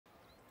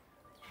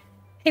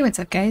Hey, what's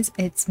up guys?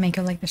 It's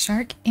Mako like the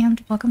shark,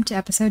 and welcome to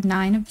episode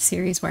 9 of the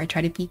series where I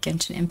try to beat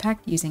Genshin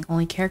Impact using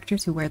only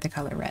characters who wear the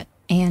color red.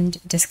 And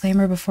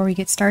disclaimer before we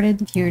get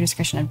started, viewer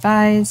discretion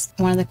advised.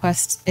 One of the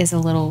quests is a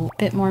little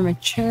bit more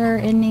mature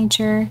in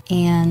nature,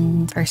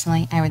 and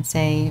personally I would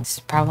say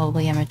it's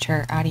probably a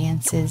mature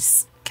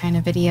audience's kind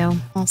of video.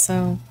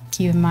 Also,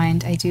 keep in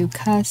mind I do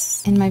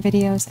cuss in my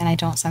videos and I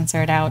don't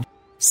censor it out.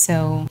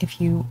 So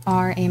if you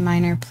are a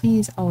minor,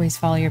 please always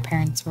follow your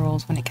parents'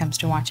 rules when it comes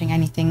to watching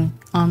anything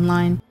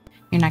online.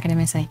 You're not going to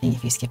miss anything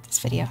if you skip this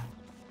video.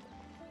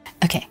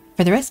 Okay,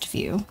 for the rest of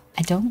you,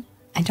 I don't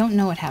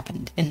know what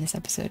happened in this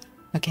episode,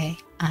 okay?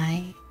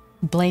 I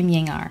blame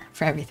Yengar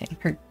for everything.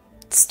 Her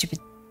stupid,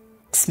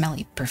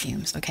 smelly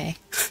perfumes, okay?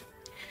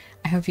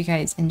 I hope you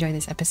guys enjoy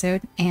this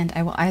episode, and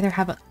I will either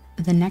have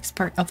the next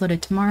part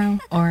uploaded tomorrow,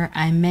 or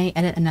I may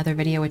edit another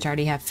video which I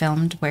already have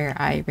filmed where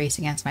I race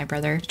against my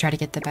brother to try to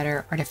get the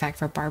better artifact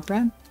for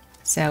Barbara.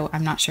 So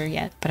I'm not sure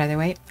yet, but either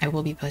way, I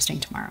will be posting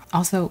tomorrow.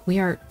 Also, we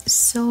are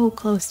so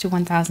close to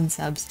 1,000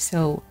 subs,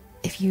 so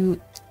if you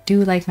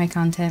do like my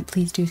content,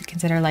 please do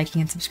consider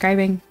liking and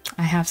subscribing.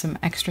 I have some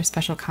extra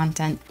special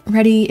content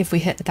ready if we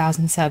hit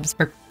 1,000 subs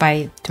or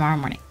by tomorrow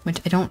morning,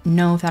 which I don't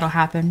know if that'll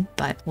happen,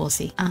 but we'll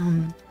see.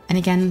 And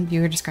again,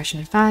 viewer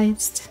discretion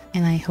advised,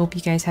 and I hope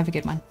you guys have a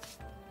good one.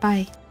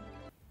 Bye.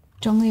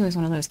 Zhongli was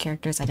one of those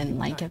characters I didn't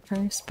like at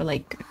first, but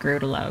like grew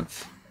to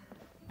love,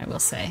 I will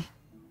say.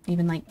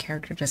 Even like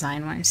character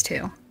design wise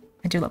too.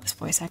 I do love this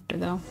voice actor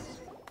though,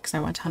 because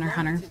I watch Hunter x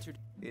Hunter.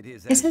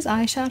 Is his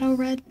eyeshadow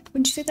red?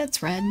 Would you say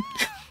that's red?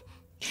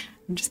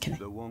 I'm just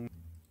kidding.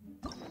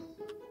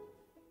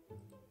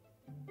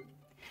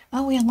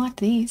 Oh, we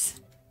unlocked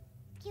these.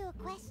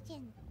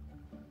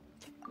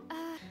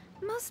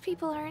 Most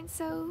people aren't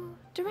so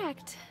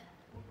direct.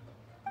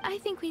 I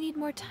think we need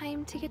more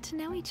time to get to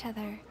know each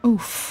other.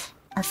 Oof.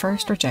 Our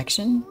first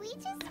rejection?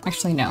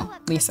 Actually, no.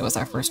 Lisa was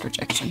our first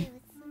rejection.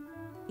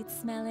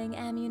 Smelling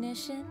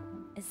ammunition?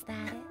 Is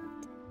that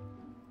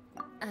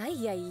it? Ay,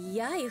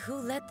 ay, ay, who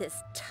let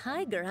this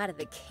tiger out of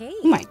the cage?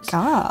 Oh my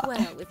god.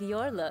 Well, with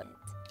your look.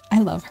 I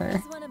love her.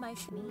 One of my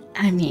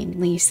I mean,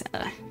 Lisa.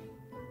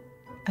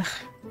 Ugh,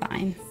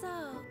 fine.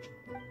 So,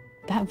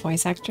 That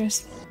voice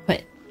actress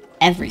put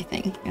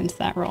everything into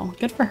that role.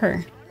 Good for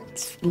her.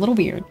 It's a little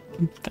weird,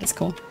 but it's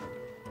cool.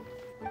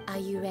 are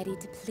you ready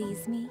to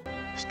please me?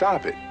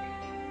 Stop it.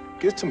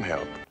 Get some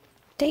help.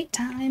 Date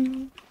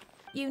time.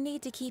 You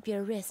need to keep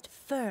your wrist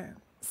firm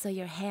so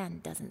your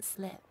hand doesn't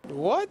slip.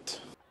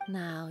 What?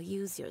 Now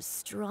use your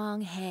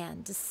strong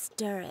hand to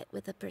stir it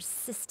with a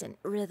persistent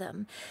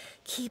rhythm.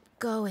 Keep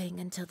going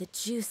until the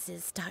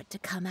juices start to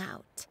come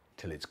out.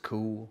 Till it's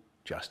cool,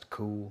 just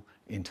cool,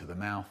 into the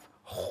mouth.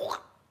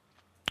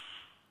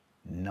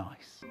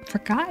 Nice.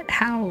 Forgot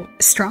how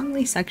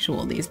strongly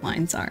sexual these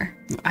lines are.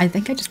 I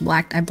think I just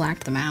blacked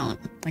them out.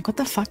 Like, what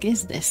the fuck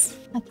is this?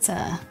 That's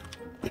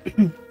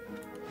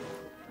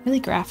really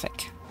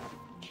graphic.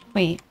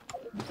 Wait,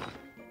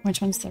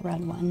 which one's the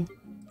red one?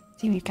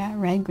 See, we've got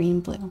red, green,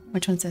 blue.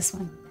 Which one's this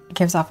one? It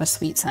gives off a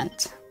sweet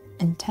scent.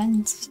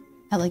 Intense,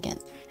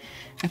 elegant.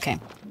 Okay,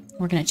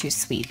 we're gonna choose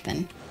sweet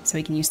then, so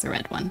we can use the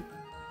red one.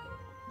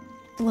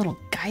 A little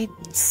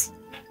guidance.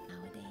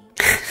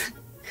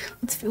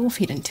 We'll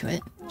feed into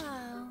it.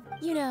 Wow.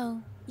 You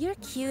know, you're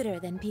cuter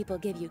than people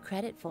give you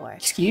credit for.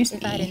 Excuse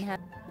If I me. didn't have...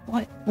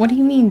 What do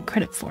you mean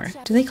credit for?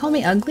 Do they call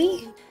me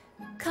ugly?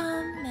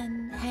 Come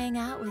and hang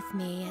out with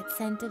me at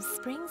Scent of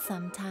Spring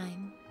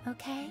sometime,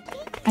 okay?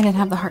 I didn't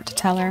have the heart to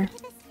tell her.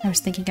 I was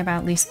thinking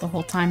about Lisa the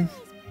whole time.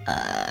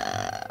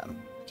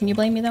 Can you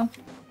blame me though?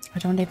 ¿A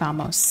dónde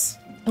vamos?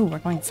 Oh, we're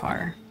going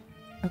far.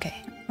 Okay,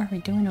 what are we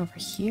doing over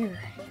here?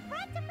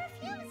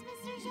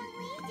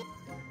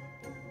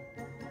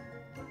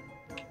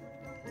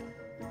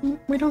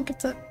 We don't get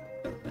to...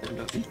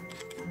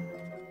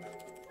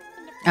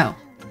 Oh,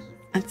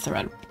 that's the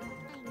red.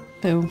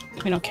 Boo,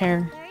 we don't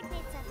care.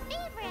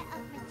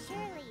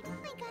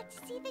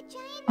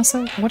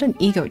 Also, what an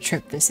ego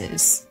trip this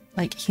is.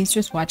 Like, he's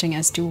just watching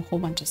us do a whole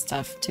bunch of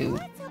stuff to,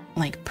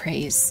 like,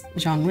 praise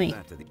Zhongli.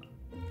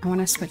 I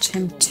want to switch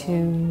him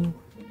to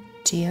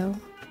Geo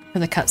for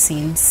the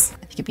cutscenes. I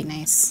think it'd be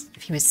nice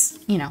if he was,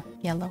 you know,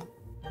 yellow.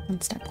 One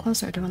step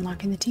closer to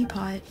unlocking the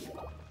teapot.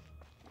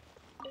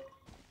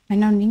 I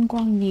know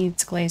Ningguang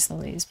needs glazed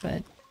lilies,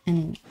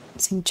 and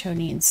Xingqiu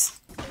needs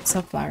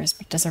silk flowers,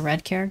 but does a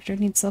red character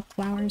need silk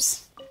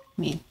flowers? I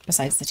mean,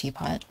 besides the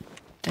teapot,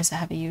 does it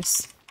have a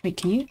use? Wait,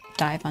 can you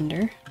dive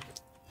under?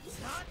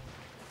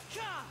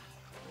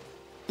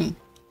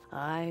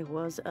 I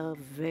was a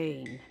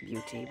vain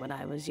beauty when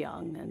I was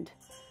young, and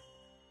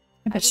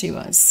I bet she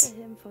was.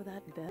 him for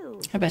that bell.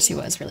 I bet she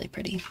was really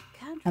pretty.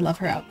 I love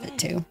her outfit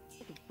too.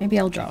 Maybe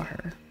I'll draw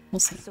her. We'll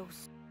see. So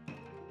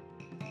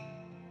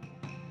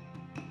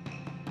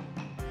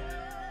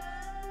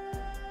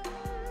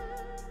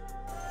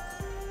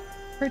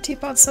Her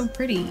teapot's so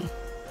pretty.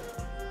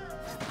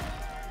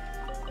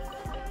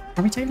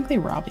 Are we technically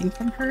robbing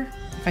from her?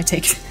 If I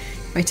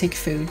take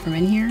food from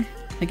in here?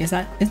 Like,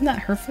 isn't that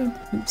her food?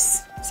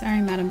 Oops.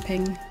 Sorry, Madam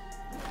Ping. Do you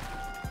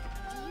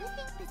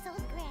think this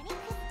old granny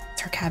could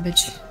It's her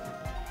cabbage.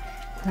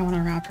 I don't want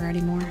to rob her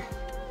anymore.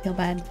 Feel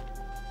bad.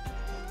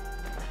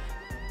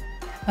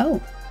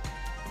 Oh.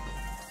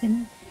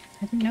 I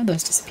didn't know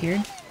those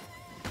disappeared.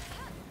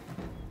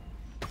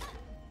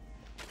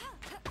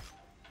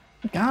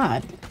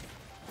 God.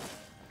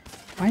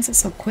 Why is it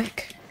so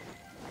quick?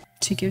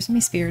 She gives me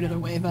Spirited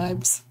Away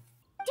vibes.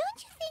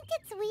 Don't you think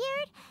it's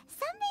weird?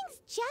 Something's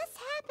just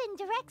happened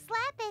to Rex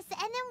Lapis, and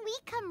then we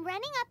come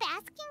running up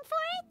asking for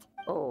it?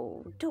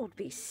 Oh, don't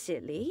be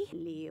silly.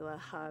 Liyue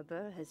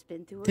Harbor has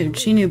been through a Dude,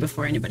 she knew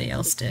before anybody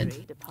else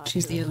did.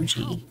 She's the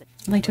OG.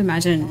 I like to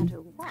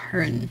imagine her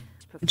and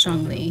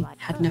Zhongli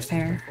had an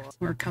affair,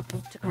 or a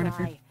couple, or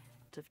whatever.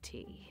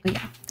 But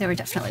yeah, they were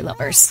definitely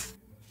lovers.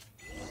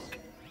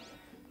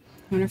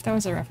 I wonder if that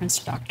was a reference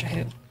to Doctor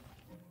Who.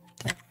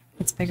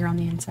 It's bigger on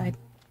the inside.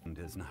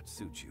 Does not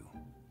suit you.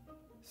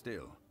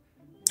 Still.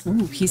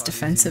 Ooh, he's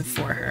defensive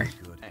for her.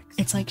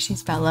 It's like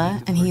she's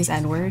Bella and he's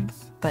Edward,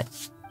 but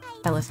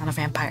Bella's not a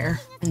vampire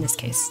in this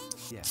case.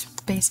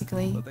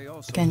 Basically,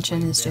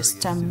 Genshin is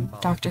just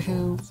Doctor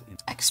Who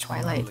x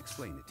Twilight.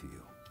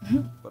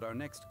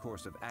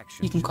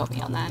 You can quote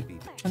me on that.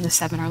 And the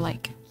 7 are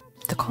like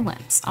the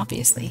Cullens,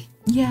 obviously.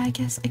 Yeah, I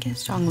guess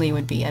Zhongli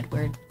would be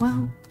Edward.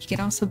 Well, he could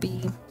also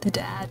be the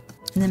dad.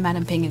 And then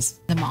Madame Ping is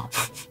the mom.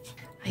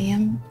 I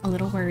am a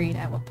little worried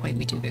at what point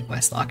we do Big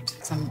West Locked,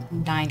 because I'm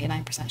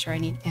 99% sure I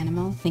need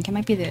Animal. I think it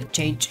might be the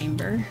Jade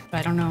Chamber, but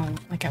I don't know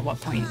like at what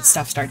point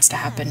stuff starts to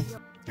happen.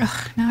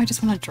 Ugh, now I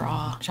just want to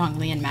draw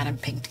Zhongli and Madame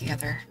Ping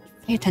together.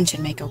 Pay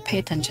attention, Mako, pay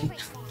attention.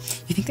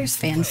 You think there's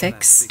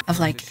fanfics of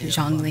like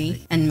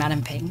Zhongli and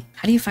Madame Ping?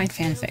 How do you find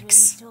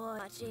fanfics?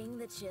 Watching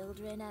the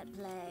children at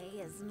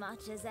play as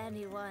much as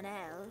anyone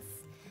else.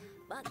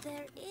 But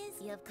there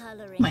is of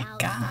coloring My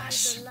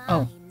gosh.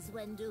 Oh.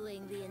 when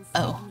doing the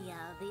Oh. insignia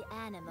of the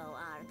Animo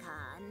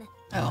Archon.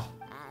 Oh.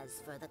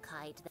 As for the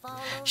kite,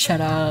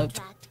 Shut up.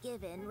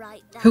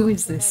 Who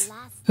is this?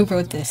 Who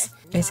wrote this?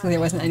 Basically, there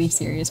wasn't any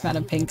serious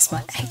Madame Ping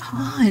smut. Hang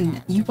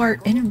on! You are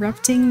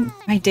interrupting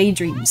my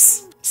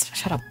daydreams.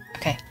 Shut up.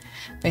 Okay.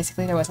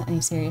 Basically, there wasn't any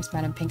serious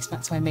Madame Ping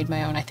smut, so I made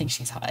my own. I think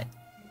she's hot.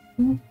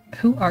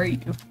 Who are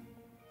you?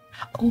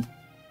 Oh.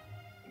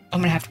 I'm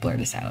gonna have to blur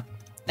this out.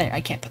 There,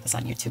 I can't put this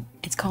on YouTube.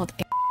 It's called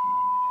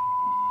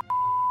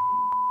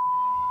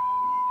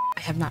I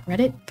have not read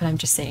it, but I'm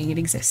just saying it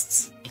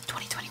exists. In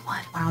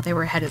 2021. Wow, they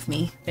were ahead of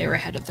me. They were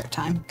ahead of their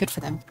time. Good for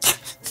them.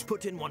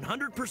 Put in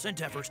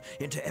 100% effort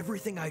into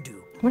everything I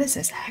do. What is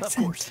this accent?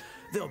 Of course,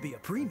 there'll be a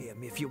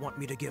premium if you want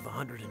me to give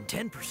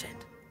 110%.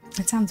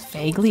 It sounds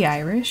vaguely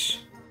Irish.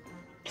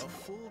 A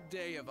full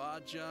day of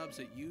odd jobs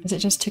at you. Is it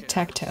just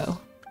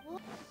tic-tac-toe?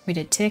 We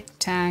did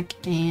tic-tac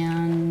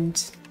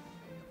and...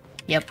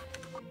 Yep.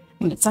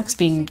 And it sucks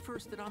being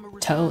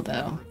Toe,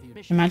 though.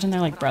 Imagine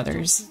they're like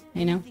brothers,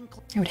 you know?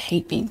 I would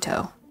hate being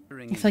Toe.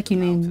 I feel like you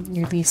name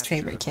your least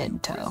favorite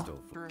kid Toe.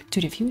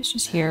 Dude, if he was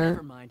just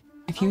here...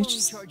 If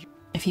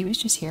he was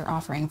just here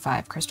offering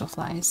 5 crystal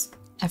flies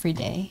every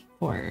day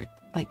for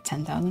like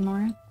 10,000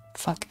 more,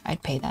 fuck,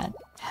 I'd pay that.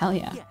 Hell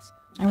yeah.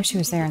 I wish he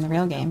was there in the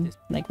real game,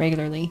 like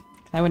regularly.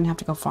 I wouldn't have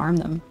to go farm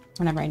them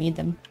whenever I need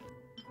them.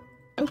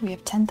 Oh, we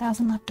have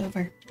 10,000 left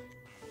over.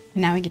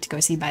 And now we get to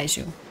go see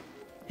Baiju.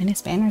 And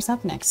his banner's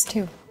up next,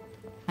 too.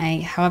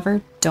 I,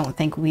 however, don't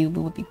think we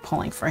will be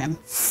pulling for him.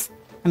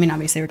 I mean,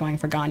 obviously we're going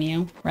for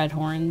Ganyu, red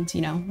horns, you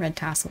know, red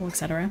tassel,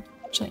 etc.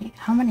 Actually,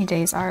 how many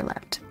days are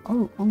left?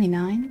 Oh, only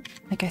 9?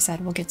 Like I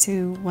said, we'll get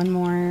to one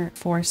more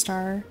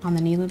 4-star on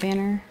the Nilou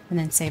banner, and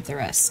then save the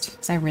rest.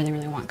 Because I really,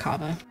 really want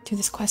Kava. Dude,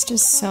 this quest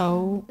is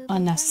so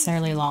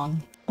unnecessarily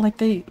long. Like,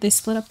 they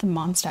split up the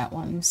Mondstadt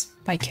ones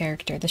by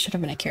character. This should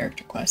have been a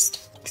character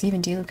quest. Because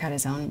even Diluc had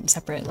his own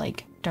separate,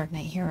 like, Dark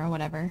Knight hero,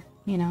 whatever,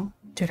 you know?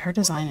 Dude, her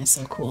design is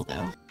so cool,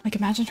 though. Like,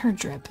 imagine her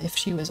drip if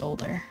she was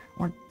older.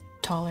 Or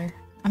taller.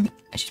 I mean,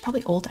 she's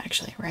probably old,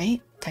 actually,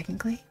 right?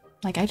 Technically.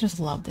 Like, I just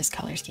love this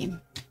color scheme.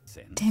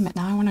 Damn it,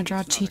 now I want to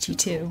draw Chi-Chi,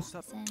 too.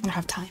 I don't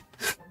have time.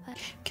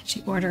 Can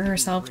she order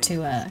herself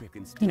to,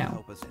 you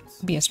know,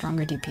 be a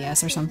stronger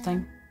DPS or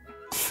something?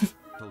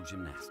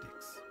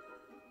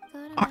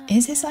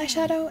 Is his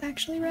eyeshadow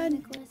actually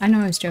red? I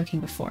know I was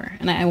joking before,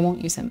 and I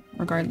won't use him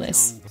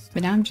regardless.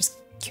 But now I'm just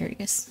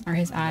curious. Are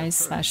his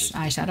eyes /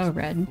 eyeshadow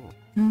red?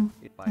 No,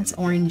 that's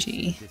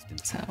orangey,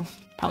 so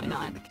probably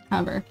not.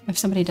 However, if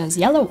somebody does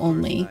yellow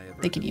only,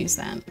 they could use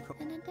that.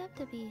 An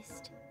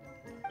Adeptabeast.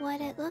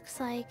 What it looks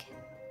like.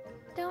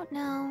 Don't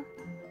know.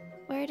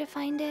 Where to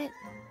find it?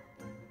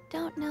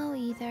 Don't know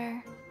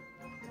either.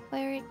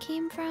 Where it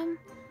came from?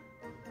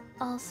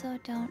 Also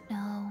don't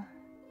know.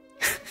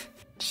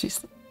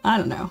 She's... I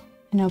don't know.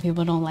 I know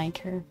people don't like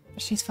her,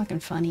 but she's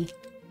fucking funny.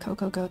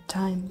 Cocoa Goat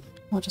time.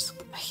 We'll just...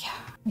 Yeah,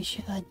 we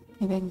should.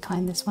 Maybe I can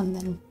climb this one,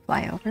 then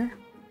fly over.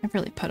 I've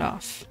really put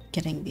off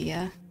getting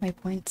the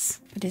waypoints,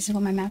 but this is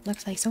what my map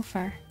looks like so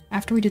far.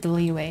 After we do the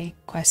Liyue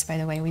quest, by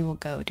the way, we will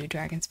go do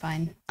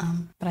Dragonspine.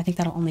 But I think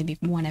that'll only be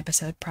 1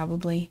 episode,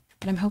 probably.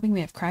 but I'm hoping we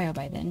have Cryo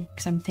by then,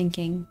 because I'm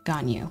thinking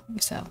Ganyu,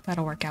 so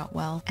that'll work out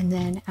well. And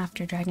then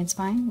after Dragon's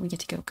Spine, we get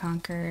to go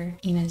conquer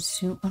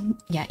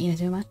Inazuma. Yeah,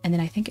 Inazuma. And then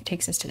I think it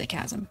takes us to the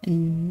Chasm.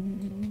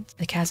 And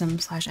the Chasm /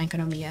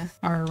 Enkanomiya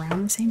are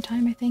around the same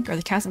time, I think. Or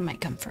the Chasm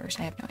might come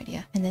first, I have no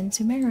idea. And then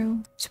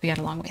Sumeru. So we got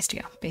a long ways to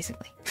go,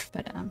 basically.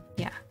 But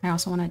yeah, I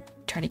also want to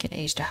try to get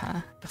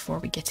Ajdaha before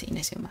we get to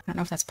Inazuma. I don't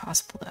know if that's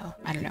possible though.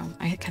 I don't know.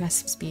 I kind of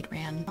speed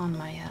ran on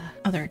my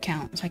other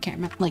account, so I can't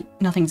remember. Like,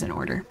 nothing's in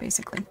order,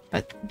 basically.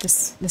 But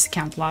this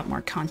account's a lot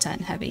more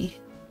content heavy,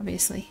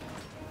 obviously.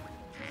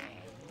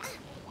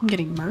 I'm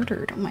getting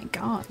murdered. Oh my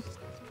god.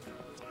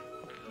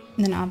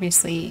 And then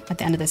obviously at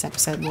the end of this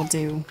episode we'll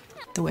do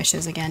the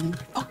wishes again.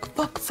 Fuck.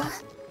 Oh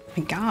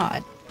my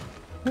god.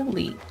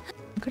 Holy.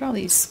 Look at all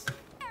these.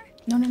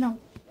 No.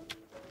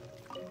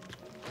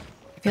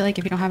 I feel like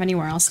if you don't have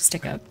anywhere else to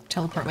stick a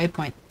teleport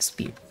waypoint, this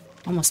would be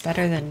almost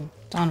better than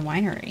Dawn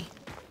Winery.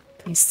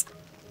 Please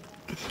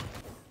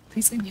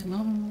leave me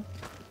alone.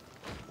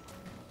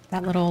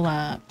 That little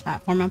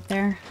platform up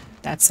there,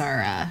 that's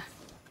our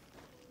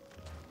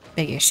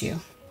big issue.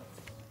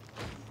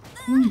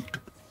 I'm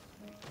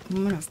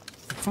gonna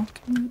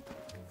fucking...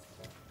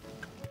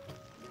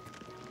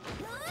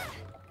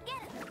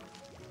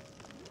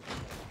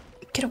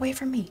 Get away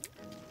from me.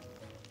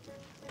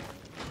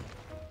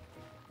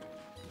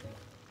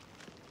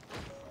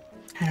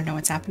 I don't know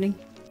what's happening.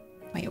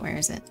 Wait, where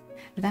is it?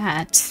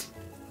 That.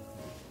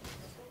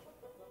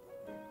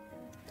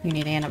 You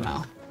need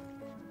Animo.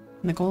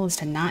 And the goal is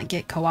to not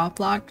get co-op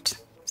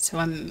locked. So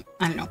I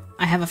don't know.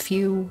 I have a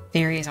few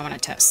theories I want to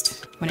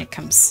test when it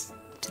comes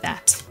to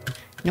that.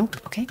 Nope,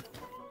 okay.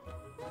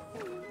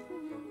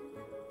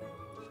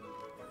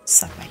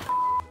 Suck my...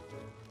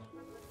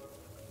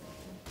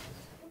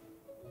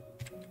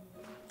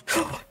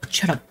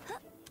 Shut up.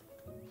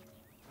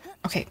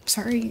 Okay,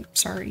 sorry.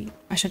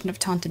 I shouldn't have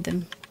taunted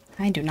them.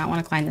 I do not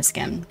want to climb this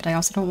again, but I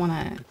also don't want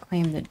to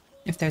claim that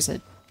if there's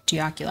a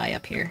Geoculi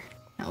up here.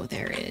 Oh,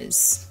 there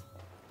is.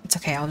 It's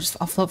okay, I'll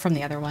float from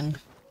the other one.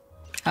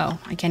 Oh,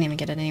 I can't even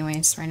get it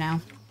anyways right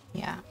now.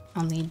 Yeah,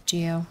 I'll need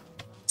Geo.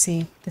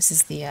 See, this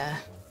is the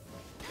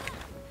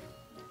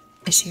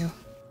issue.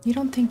 You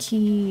don't think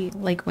he,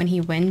 like, when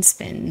he wind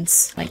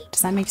spins, like,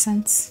 does that make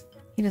sense?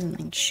 He doesn't,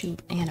 like,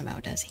 shoot Animo,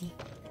 does he?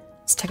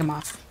 Let's take him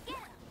off.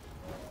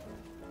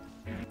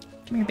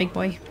 Come here, big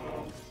boy.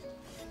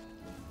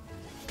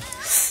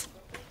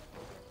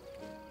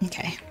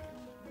 Okay.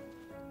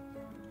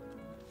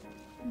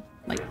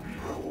 Like...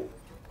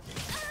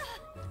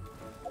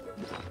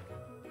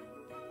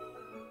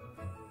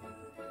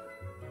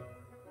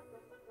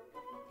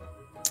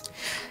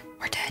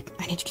 We're dead.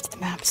 I need to get to the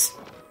maps.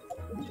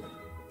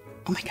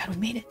 Oh my god, we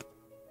made it.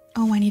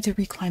 Oh, I need to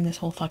reclimb this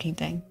whole fucking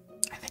thing.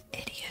 I'm an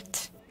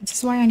idiot. This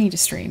is why I need to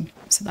stream.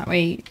 So that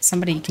way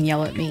somebody can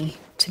yell at me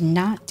to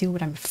not do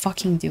what I'm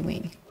fucking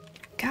doing.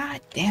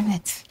 God damn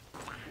it.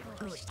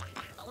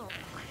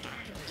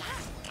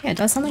 Yeah, it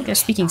does sound like they're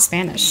speaking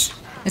Spanish.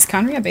 Is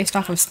Conria based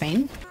off of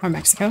Spain or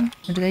Mexico?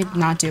 Or do they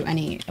not do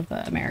any of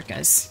the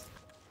Americas?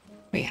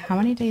 Wait, how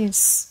many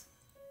days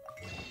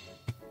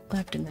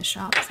left in the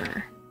shop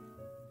for?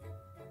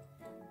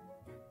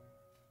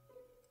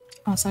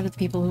 Also to the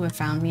people who have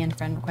found me and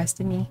friend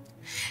requested me,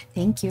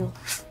 thank you.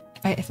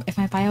 If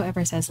my bio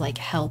ever says like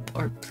help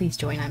or please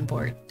join on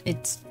board,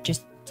 it's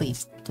just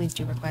please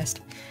do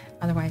request.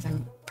 Otherwise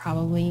I'm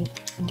probably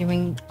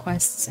doing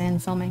quests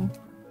and filming.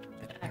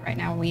 But right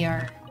now we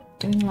are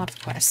doing a lot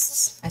of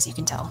quests, as you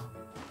can tell.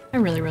 I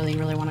really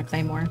want to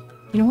claim more.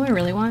 You know who I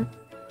really want?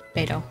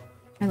 Beto.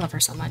 I love her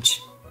so much.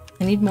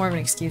 I need more of an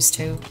excuse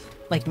to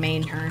like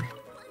main her.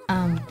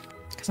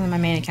 Because on my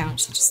main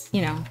account she just,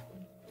 you know,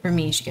 for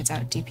me, she gets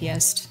out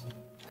DPS'd.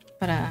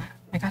 But,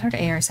 I got her to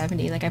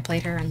AR70. Like, I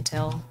played her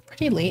until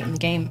pretty late in the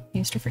game.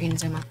 Used her for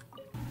Inazuma.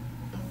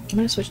 I'm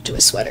gonna switch to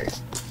a sweater.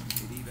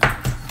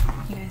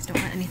 You guys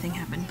don't let anything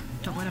happen.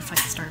 Don't let a fight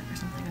start or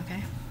something,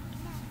 okay?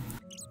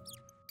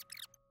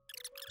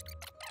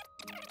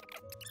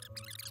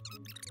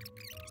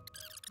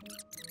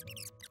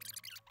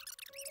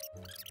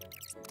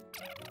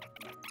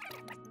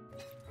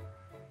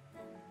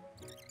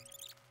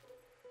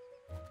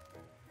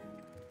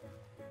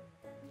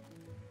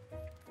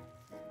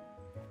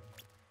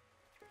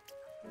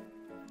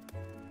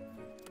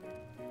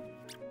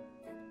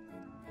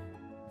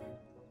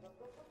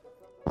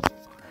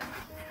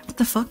 What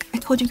the fuck? I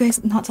told you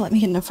guys not to let me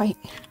get in a fight.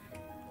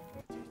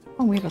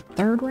 Oh, we have a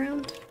third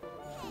round?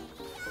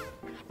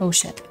 Oh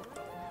shit.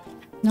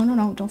 No,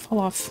 don't fall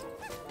off.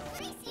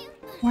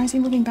 Why is he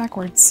moving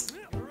backwards?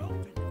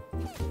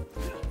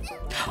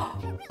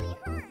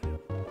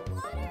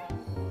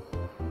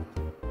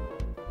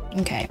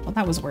 Okay, well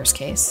that was worst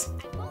case.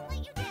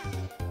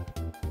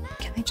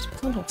 Can they just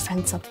put a little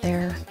fence up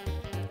there?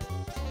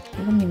 It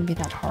wouldn't even be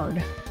that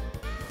hard.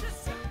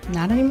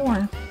 Not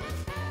anymore.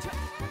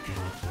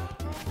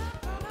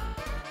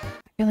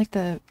 I feel like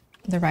the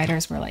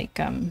writers were like,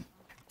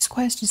 this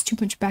quest is too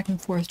much back and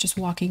forth, just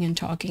walking and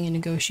talking and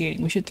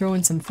negotiating. We should throw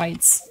in some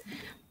fights.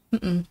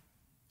 This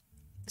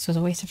was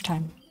a waste of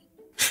time.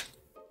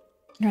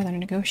 I'd rather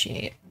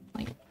negotiate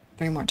like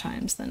 3 more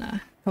times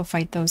than go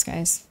fight those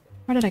guys.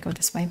 Why did I go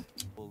this way?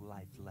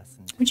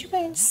 Would you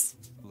guys,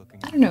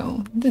 I don't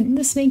know,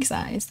 the snake's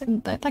eyes,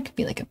 that could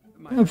be like a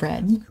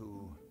red,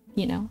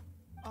 you know?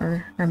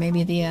 Or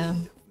maybe the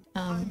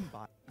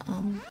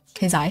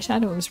his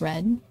eyeshadow was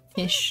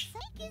red-ish.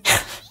 I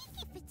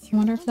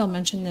wonder if they'll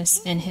mention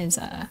this in his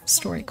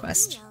story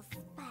quest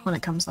when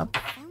it comes up.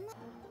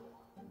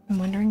 I'm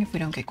wondering if we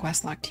don't get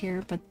quest locked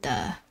here, but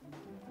the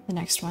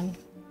next one.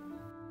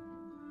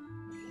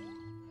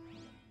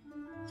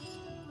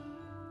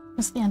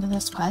 What's the end of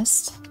this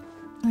quest?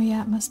 Oh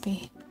yeah, it must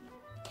be.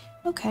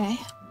 Okay.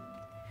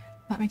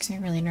 That makes me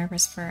really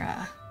nervous for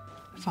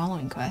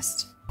following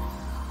quest.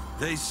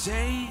 They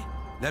say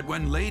that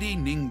when Lady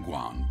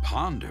Ningguang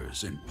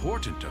ponders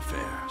important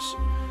affairs,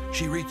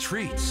 she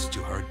retreats to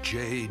her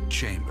jade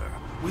chamber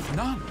with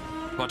none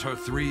but her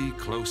 3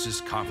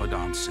 closest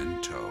confidants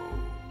in tow.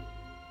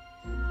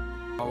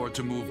 Power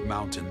to move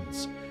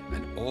mountains,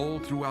 and all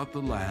throughout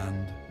the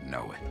land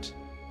know it.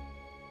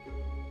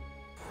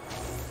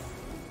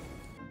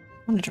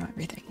 I'm gonna draw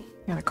everything.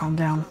 Gotta calm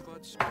down.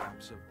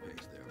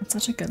 It's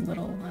such a good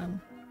little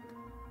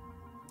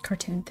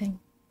cartoon thing.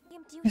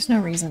 There's no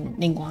reason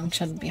Ningguang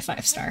shouldn't be a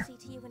 5-star.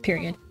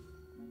 Period.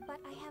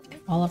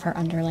 All of her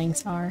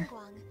underlings are.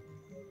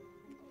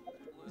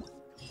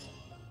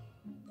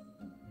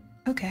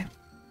 Okay.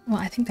 Well,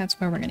 I think that's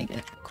where we're gonna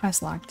get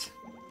quest locked.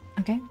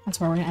 Okay, that's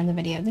where we're gonna end the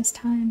video this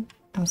time.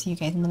 I'll see you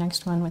guys in the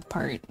next one with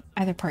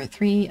either part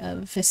 3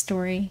 of this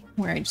story,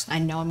 where I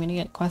know I'm gonna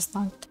get quest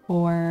locked,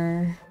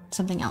 or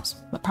something else,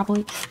 but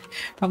probably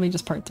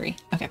just part 3.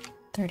 Okay,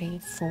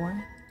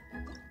 34.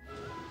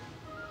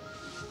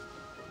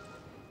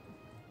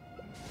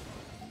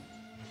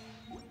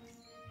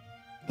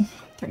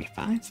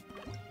 $35.